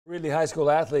Reedley High School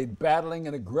athlete battling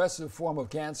an aggressive form of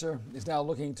cancer is now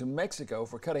looking to Mexico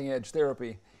for cutting-edge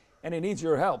therapy, and he needs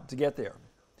your help to get there.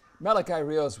 Malachi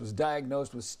Rios was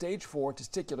diagnosed with stage 4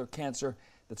 testicular cancer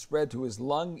that spread to his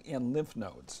lung and lymph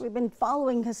nodes. We've been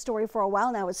following his story for a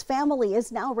while now. His family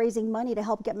is now raising money to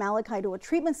help get Malachi to a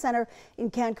treatment center in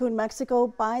Cancun, Mexico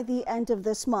by the end of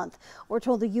this month. We're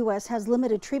told the U.S. has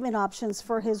limited treatment options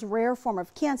for his rare form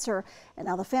of cancer, and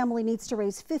now the family needs to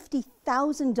raise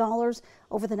 $50,000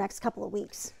 over the next couple of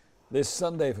weeks. This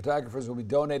Sunday, photographers will be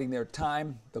donating their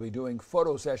time. They'll be doing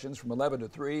photo sessions from 11 to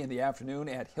 3 in the afternoon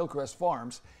at Hillcrest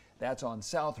Farms. That's on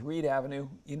South Reed Avenue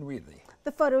in Reedley.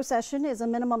 The photo session is a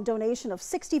minimum donation of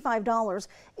 $65.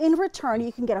 In return,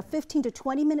 you can get a 15 to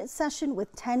 20-minute session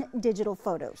with 10 digital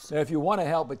photos. Now, if you want to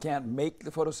help but can't make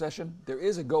the photo session, there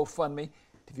is a GoFundMe.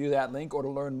 To view that link or to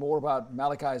learn more about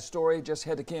Malachi's story, just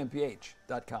head to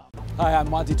kmph.com. Hi, I'm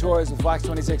Monty Torres with Fox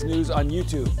 26 News on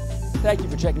YouTube. Thank you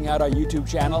for checking out our YouTube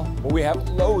channel, where we have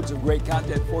loads of great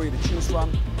content for you to choose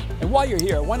from. And while you're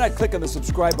here, why not click on the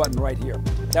subscribe button right here?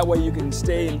 That way you can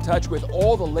stay in touch with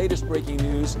all the latest breaking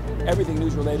news, everything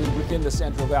news related within the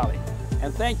Central Valley.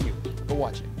 And thank you for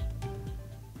watching.